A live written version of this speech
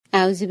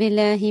اعوذ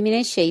باللہ من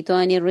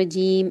الشیطان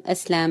الرجیم۔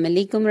 السلام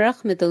علیکم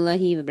ورحمۃ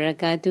اللہ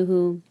وبرکاتہ۔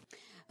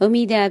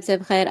 امید ہے آپ سب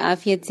خیر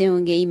عافیت سے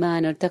ہوں گے،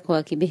 ایمان اور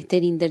تقوی کے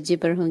بہترین درجے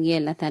پر ہوں گے۔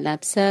 اللہ تعالیٰ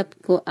آپ سب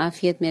کو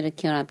عافیت میں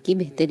رکھے اور آپ کی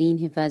بہترین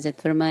حفاظت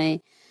فرمائے۔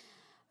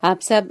 آپ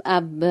سب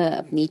اب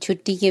اپنی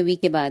چھٹی کے ویک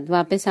کے بعد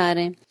واپس آ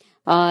رہے ہیں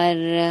اور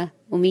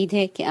امید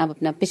ہے کہ آپ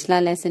اپنا پچھلا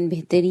لیسن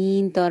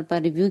بہترین طور پر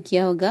ریویو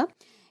کیا ہوگا۔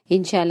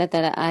 انشاءاللہ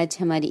تعالیٰ آج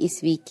ہماری اس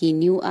ویک کی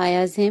نیو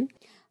آیاز ہیں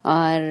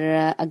اور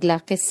اگلا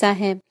قصہ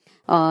ہے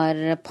اور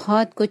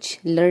بہت کچھ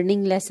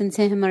لرننگ لیسنس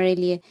ہیں ہمارے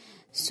لیے۔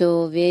 سو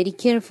ویری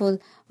کیئرفل،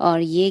 اور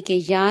یہ کہ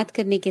یاد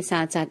کرنے کے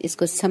ساتھ ساتھ اس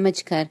کو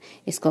سمجھ کر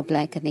اس کو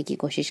اپلائی کرنے کی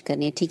کوشش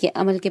کرنی ہے، ٹھیک ہے؟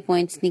 عمل کے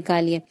پوائنٹس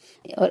نکالیے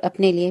اور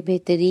اپنے لیے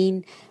بہترین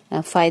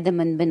فائدہ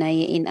مند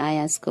بنائیے ان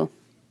آیات کو۔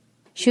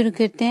 شروع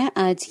کرتے ہیں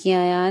آج کی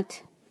آیات۔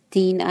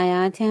 3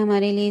 آیات ہیں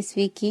ہمارے لیے اس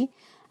ویک کی۔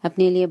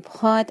 اپنے لیے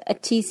بہت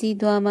اچھی سی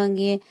دعا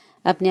مانگیے،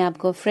 اپنے آپ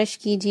کو فریش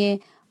کیجیے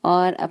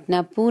اور اپنا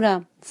پورا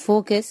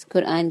فوکس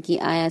قرآن کی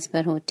آیات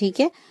پر ہو، ٹھیک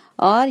ہے؟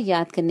 اور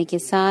یاد کرنے کے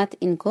ساتھ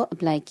ان کو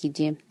اپلائی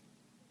کیجیے۔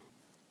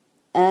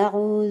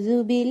 اعوذ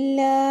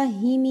باللہ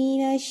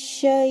من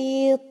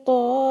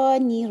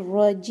الشیطان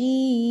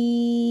الرجیم،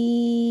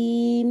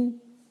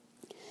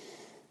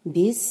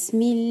 بسم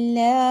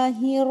اللہ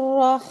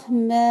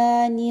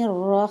الرحمن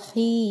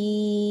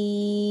الرحیم۔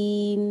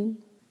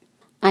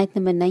 آیت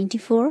نمبر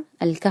 94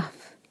 الکہف۔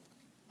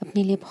 اپنے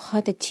لیے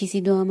بہت اچھی سی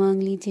دعا مانگ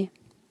لیجیے۔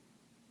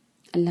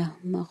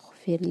 اللہم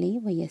اغفر لی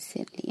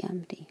ویسر لی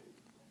امری۔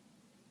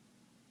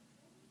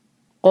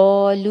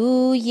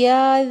 قالوا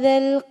يا ذا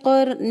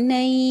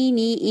القرنين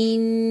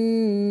إن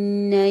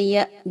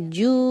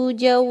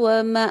يأجوج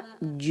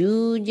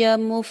ومأجوج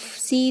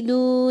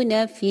مفسدون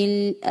في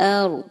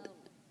الأرض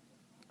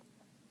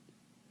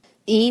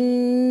إن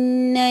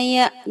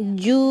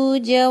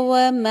يأجوج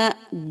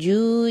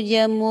ومأجوج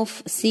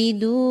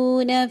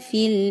مفسدون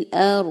في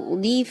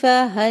الأرض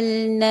فهل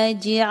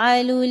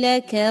نجعل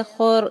لك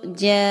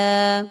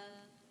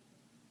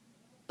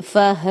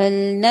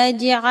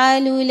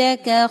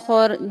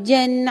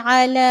خرجا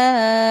على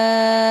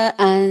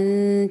أن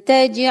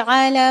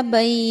تجعل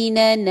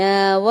بيننا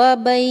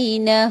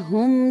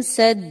وبينهم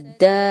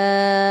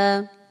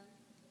سدا؟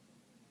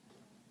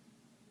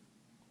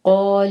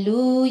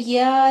 قالوا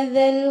يا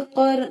ذا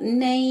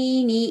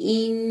القرنين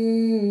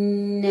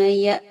إن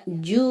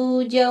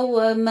يأجوج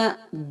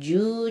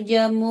ومأجوج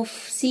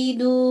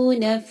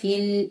مفسدون في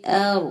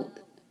الأرض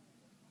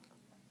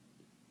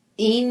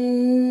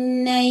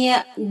إن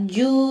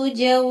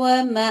يأجوج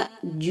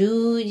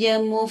ومأجوج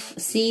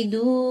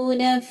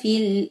مفسدون في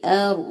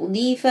الأرض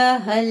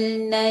فهل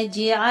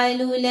نجعل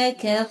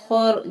لك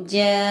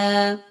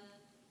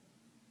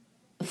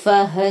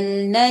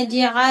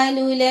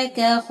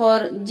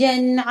خرجا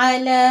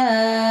على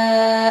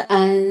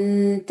أن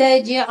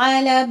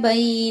تجعل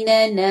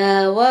بيننا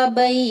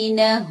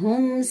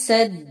وبينهم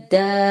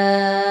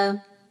سدا؟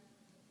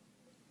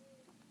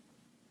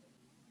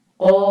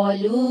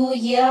 قالوا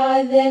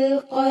يا ذا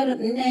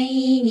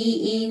القرنين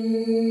إن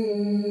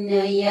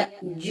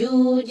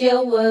يأجوج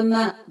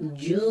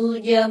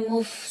ومأجوج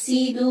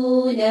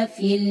مفسدون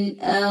في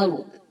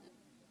الأرض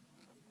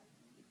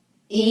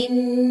إن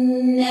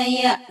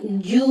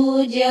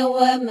يأجوج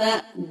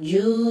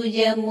ومأجوج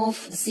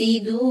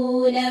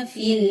مفسدون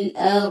في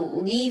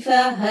الأرض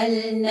فهل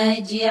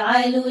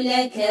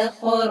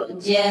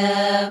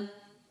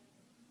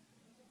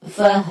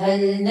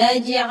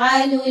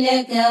نجعل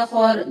لك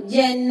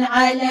خرجا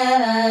على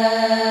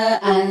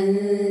أن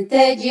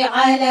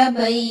تجعل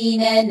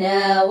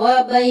بيننا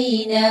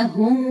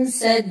وبينهم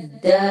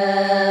سدا؟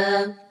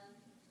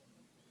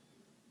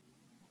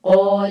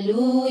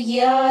 قالوا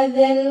يا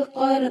ذا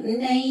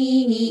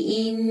القرنين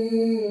إن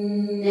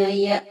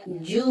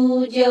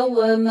يأجوج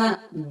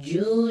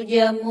ومأجوج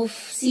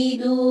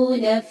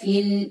مفسدون في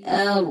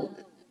الأرض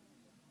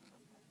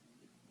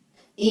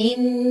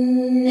إن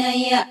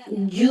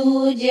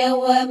يأجوج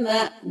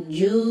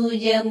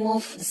ومأجوج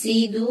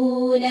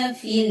مفسدون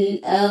في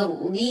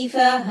الأرض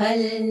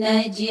فهل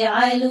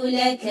نجعل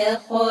لك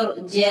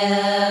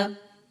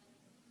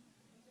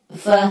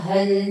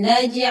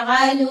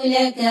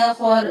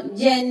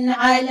خرجا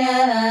على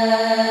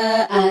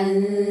أن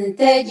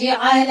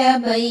تجعل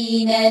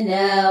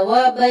بيننا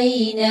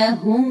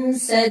وبينهم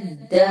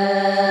سدا؟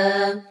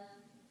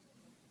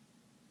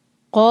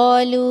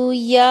 قالوا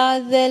يا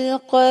ذا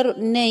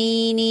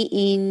القرنين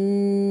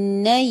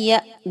إن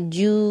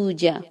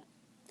يأجوج،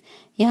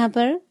 یہاں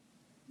پر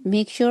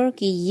میک شور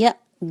کہ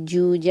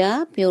یأجوجا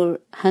پیور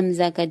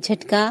حمزہ کا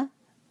جھٹکا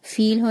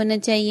فیل ہونا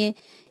چاہیے،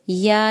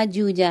 یا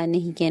جوجا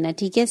نہیں کہنا،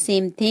 ٹھیک ہے؟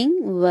 سیم تھنگ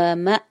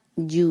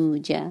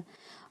ومأجوجا،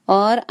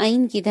 اور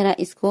عین کی طرح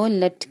اس کو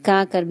لٹکا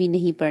کر بھی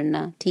نہیں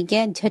پڑھنا، ٹھیک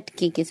ہے؟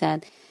 جھٹکے کے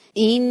ساتھ۔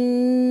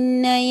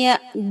 إن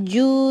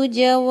يأجوج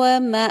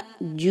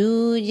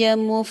ومأجوج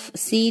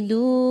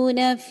مفسدون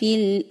في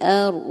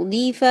الأرض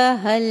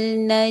فهل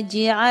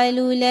نجعل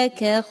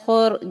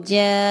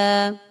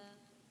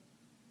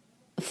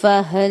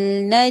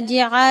فهل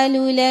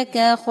نجعل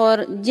لك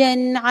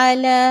خرجا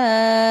على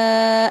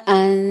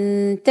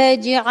أن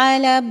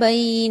تجعل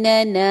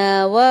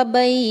بيننا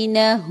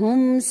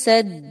وبينهم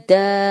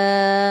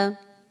سدا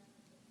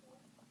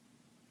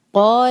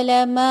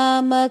قال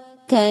ما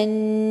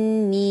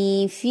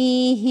مكني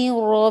فيه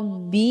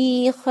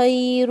ربي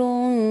خير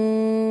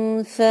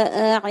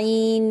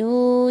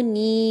فأعينوني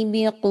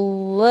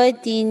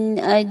بقوة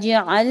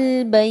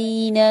أجعل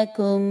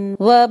بينكم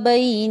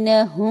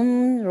وبينهم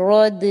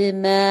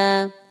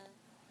ردما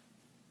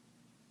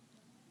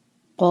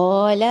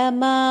قال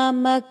ما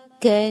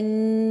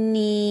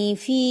مكني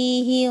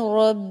فيه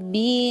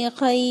ربي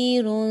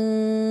خير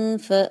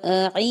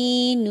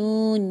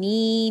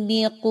فأعينوني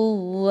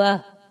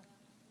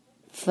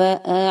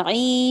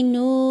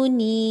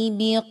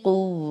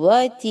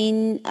بقوة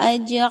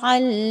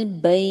أجعل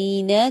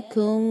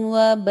بينكم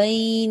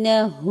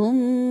وبينهم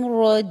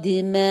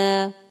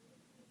ردما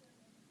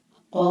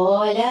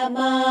قال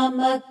ما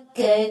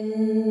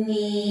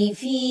مكني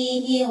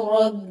فيه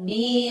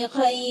ربي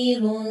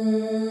خير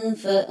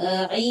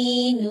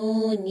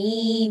فأعينوني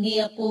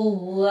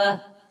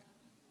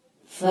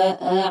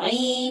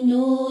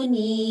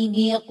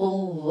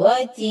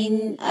بقوة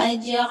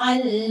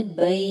أجعل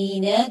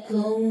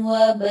بينكم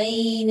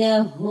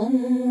وبينهم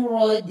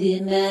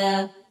ردما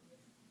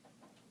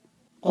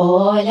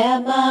قال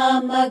ما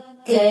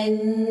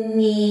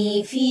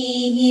مكني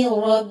فيه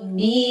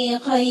ربي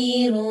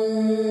خير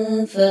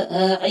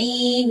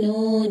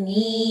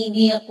فأعينوني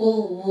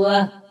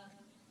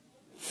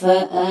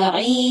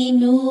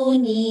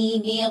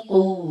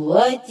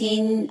بقوة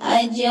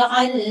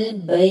أجعل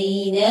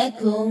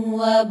بينكم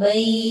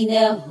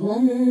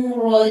وبينهم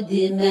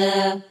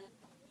ردما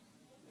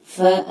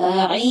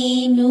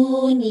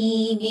فأعينوني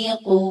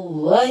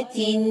بقوة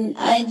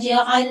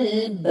أجعل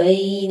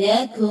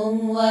بينكم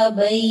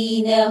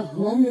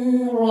وبينهم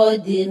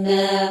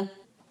ردما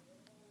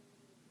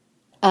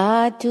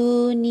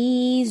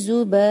آتوني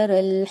زبر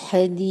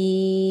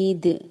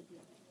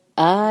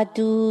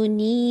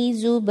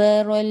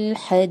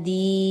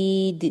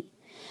الحديد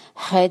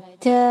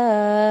حتى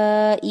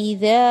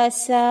إذا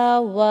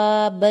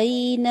ساوى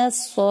بين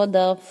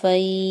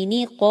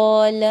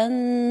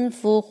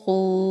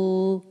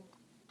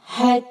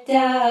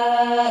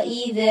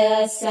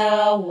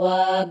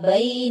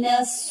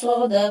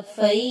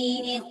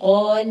الصدفين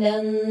قال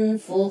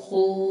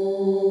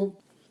انفخوا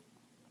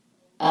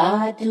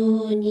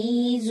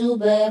آتوني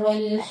زبر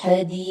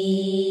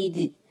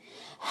الحديد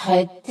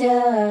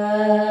حتى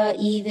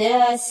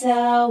إذا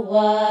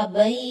ساوى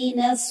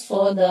بين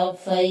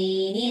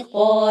الصدفين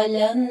قال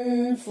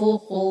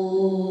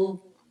انفخوا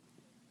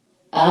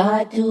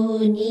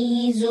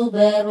آتوني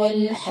زبر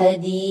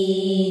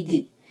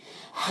الحديد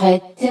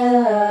حتى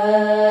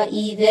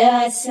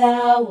إذا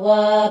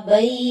ساوى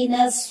بين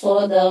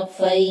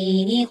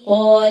الصدفين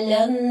قال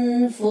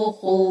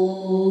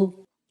انفخوا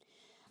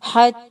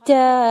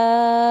حتى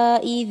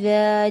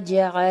إذا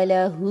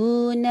جعله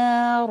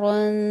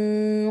نارا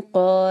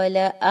قال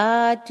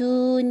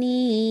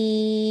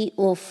آتوني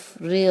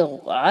أفرغ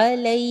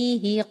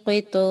عليه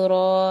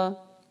قطرا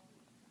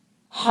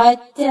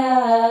حتى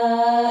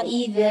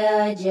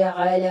إذا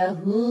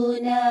جعله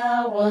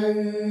نارا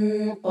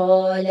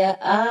قال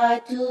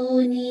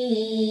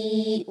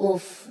آتوني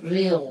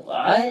أفرغ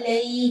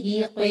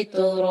عليه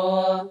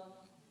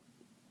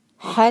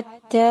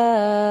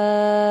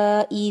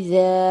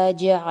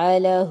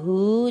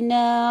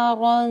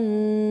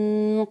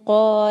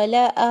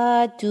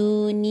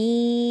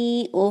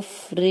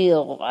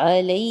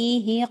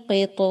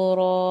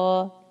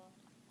قطرا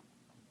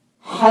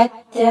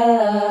حتى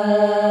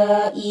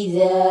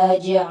إذا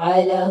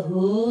جعله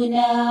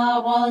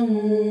نارا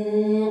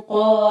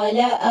قال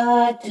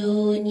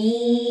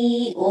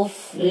آتوني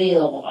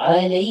أفرغ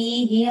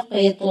عليه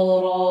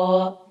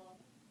قطرا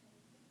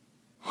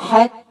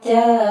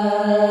حتى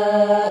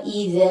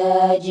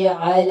إذا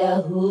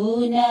جعله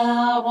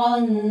نارا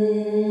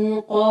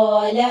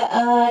قال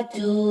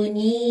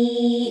آتوني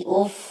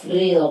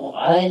أفرغ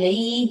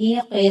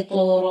عليه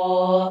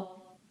قطرا.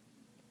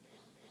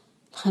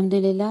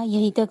 الحمدللہ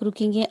یہیں تک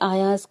رکیں گے.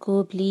 آیات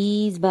کو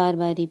پلیز بار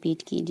بار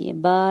ریپیٹ کیجیے،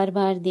 بار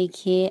بار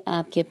دیکھیے،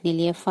 آپ کے اپنے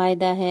لیے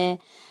فائدہ ہے.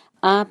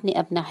 آپ نے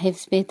اپنا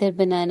حفظ بہتر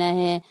بنانا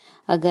ہے.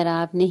 اگر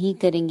آپ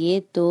نہیں کریں گے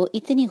تو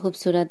اتنی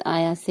خوبصورت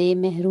آیات سے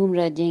محروم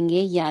رہ جائیں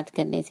گے یاد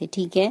کرنے سے.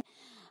 ٹھیک ہے،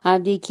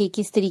 آپ دیکھیے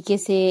کس طریقے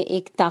سے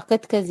ایک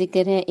طاقت کا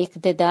ذکر ہے،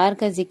 اقتدار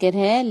کا ذکر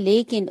ہے،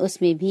 لیکن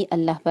اس میں بھی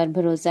اللہ پر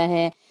بھروسہ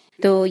ہے.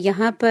 تو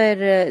یہاں پر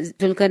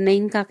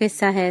ذوالقرنین کا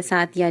قصہ ہے،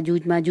 ساتھ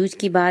یاجوج ماجوج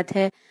کی بات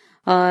ہے،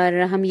 اور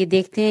ہم یہ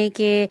دیکھتے ہیں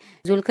کہ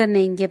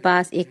ذوالقرنین کے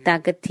پاس ایک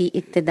طاقت تھی،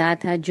 اقتدار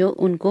تھا جو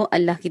ان کو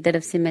اللہ کی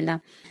طرف سے ملا،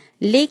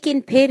 لیکن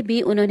پھر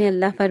بھی انہوں نے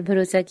اللہ پر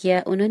بھروسہ کیا.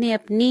 انہوں نے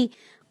اپنی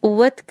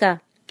قوت کا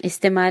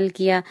استعمال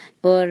کیا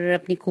اور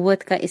اپنی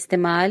قوت کا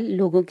استعمال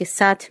لوگوں کے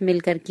ساتھ مل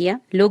کر کیا،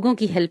 لوگوں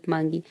کی ہیلپ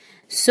مانگی.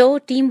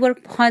 ٹیم ورک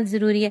بہت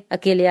ضروری ہے،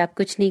 اکیلے آپ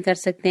کچھ نہیں کر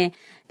سکتے ہیں.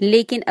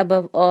 لیکن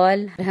ابو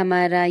آل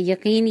ہمارا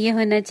یقین یہ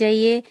ہونا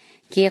چاہیے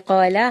کہ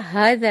قولا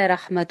ھذا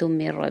رحمت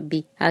من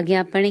ربی. آگے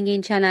آپ پڑھیں گے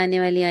انشاءاللہ آنے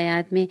والی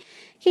آیات میں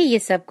کہ یہ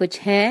سب کچھ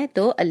ہے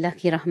تو اللہ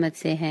کی رحمت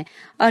سے ہے،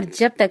 اور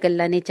جب تک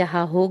اللہ نے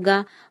چاہا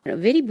ہوگا.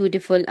 ویری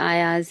بیوٹیفل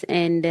آیاز،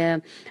 اینڈ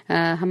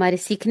ہمارے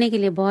سیکھنے کے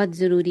لیے بہت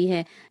ضروری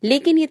ہے.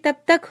 لیکن یہ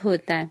تب تک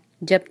ہوتا ہے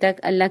جب تک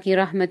اللہ کی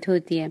رحمت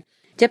ہوتی ہے،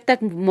 جب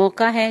تک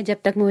موقع ہے، جب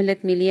تک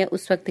مہلت ملی ہے،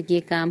 اس وقت تک یہ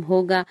کام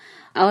ہوگا.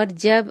 اور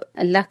جب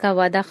اللہ کا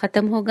وعدہ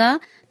ختم ہوگا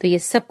تو یہ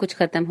سب کچھ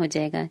ختم ہو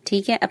جائے گا.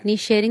 ٹھیک ہے، اپنی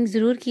شیئرنگ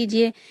ضرور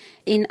کیجئے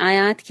ان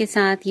آیات کے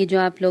ساتھ، یہ جو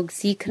آپ لوگ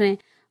سیکھ رہے ہیں،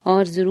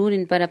 اور ضرور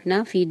ان پر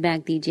اپنا فیڈ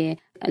بیک دیجئے.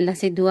 اللہ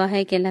سے دعا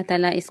ہے کہ اللہ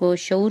تعالیٰ اس کو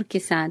شعور کے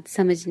ساتھ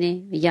سمجھنے،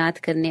 یاد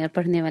کرنے اور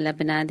پڑھنے والا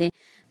بنا دے.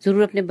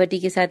 ضرور اپنے بٹی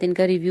کے ساتھ ان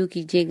کا ریویو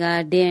کیجیے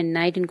گا، ڈے اینڈ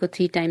نائٹ ان کو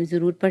 3 ٹائم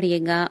ضرور پڑھیے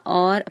گا،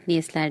 اور اپنی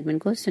اصلاح ایڈمن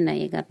کو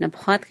سنائیے گا. اپنا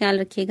بہت خیال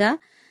رکھیے گا.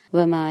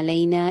 وما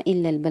علینا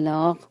الا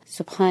البلاغ.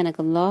 سبحانک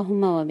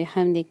اللہم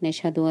وبحمدک،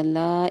 نشہد ان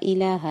لا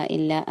الہ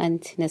الا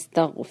انت،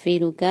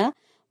 نستغفرک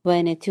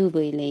ونتوب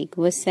الیک.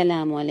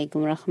 والسلام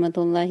علیکم ورحمۃ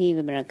اللہ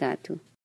وبرکاتہ.